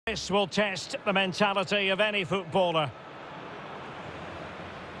This will test the mentality of any footballer.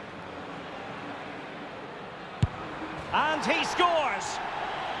 And he scores!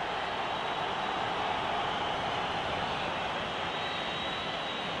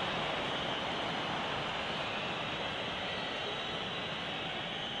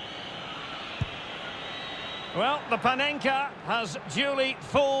 Well, the Panenka has duly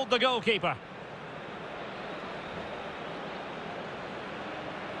fooled the goalkeeper.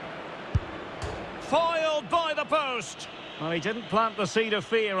 Foiled by the post. Well, he didn't plant the seed of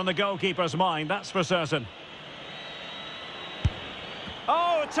fear on the goalkeeper's mind, that's for certain.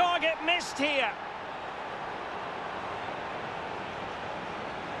 Oh, target missed here.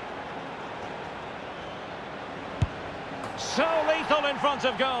 So lethal in front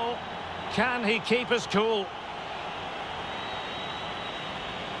of goal. Can he keep his cool?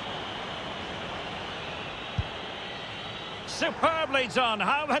 Superbly done.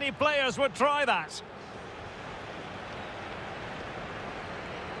 How many players would try that?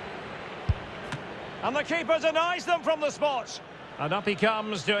 And the keeper denies them from the spot. And up he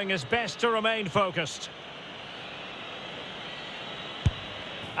comes, doing his best to remain focused.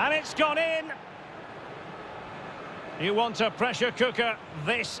 And it's gone in. You want a pressure cooker,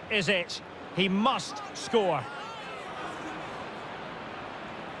 this is it. He must score.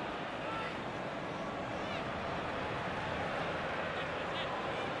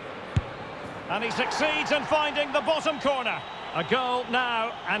 And he succeeds in finding the bottom corner. A goal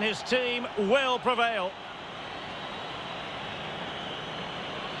now, and his team will prevail.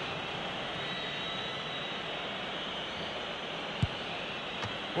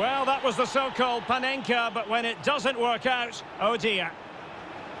 Well, that was the so-called Panenka, but when it doesn't work out, oh dear.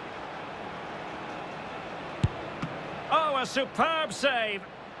 Oh, a superb save.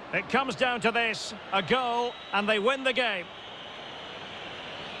 It comes down to this, a goal, and they win the game.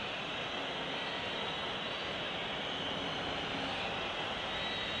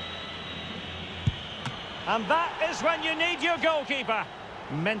 And that is when you need your goalkeeper.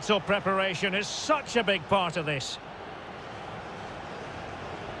 Mental preparation is such a big part of this.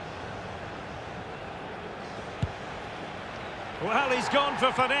 Well, he's gone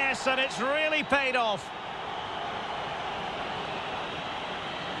for finesse, and it's really paid off.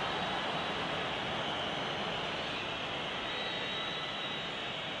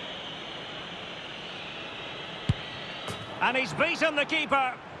 And he's beaten the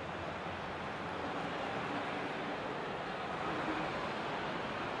keeper.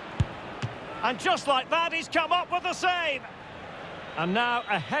 And just like that, he's come up with a save. And now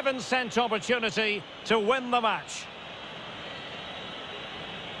a heaven-sent opportunity to win the match.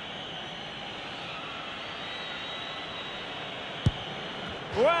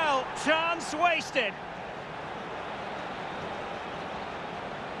 Well, chance wasted.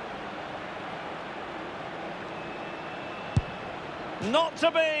 Not to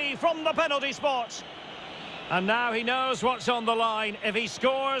be from the penalty spot. And now he knows what's on the line. If he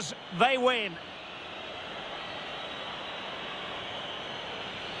scores, they win.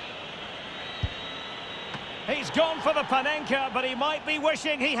 He's gone for the Panenka, but he might be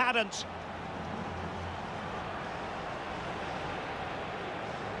wishing he hadn't.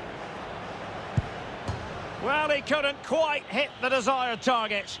 Well, he couldn't quite hit the desired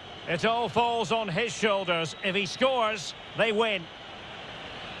target. It all falls on his shoulders. If he scores, they win.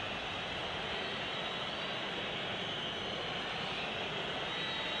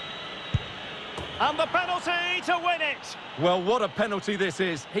 And the penalty to win it. Well, what a penalty this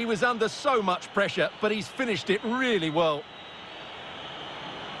is. He was under so much pressure, but he's finished it really well.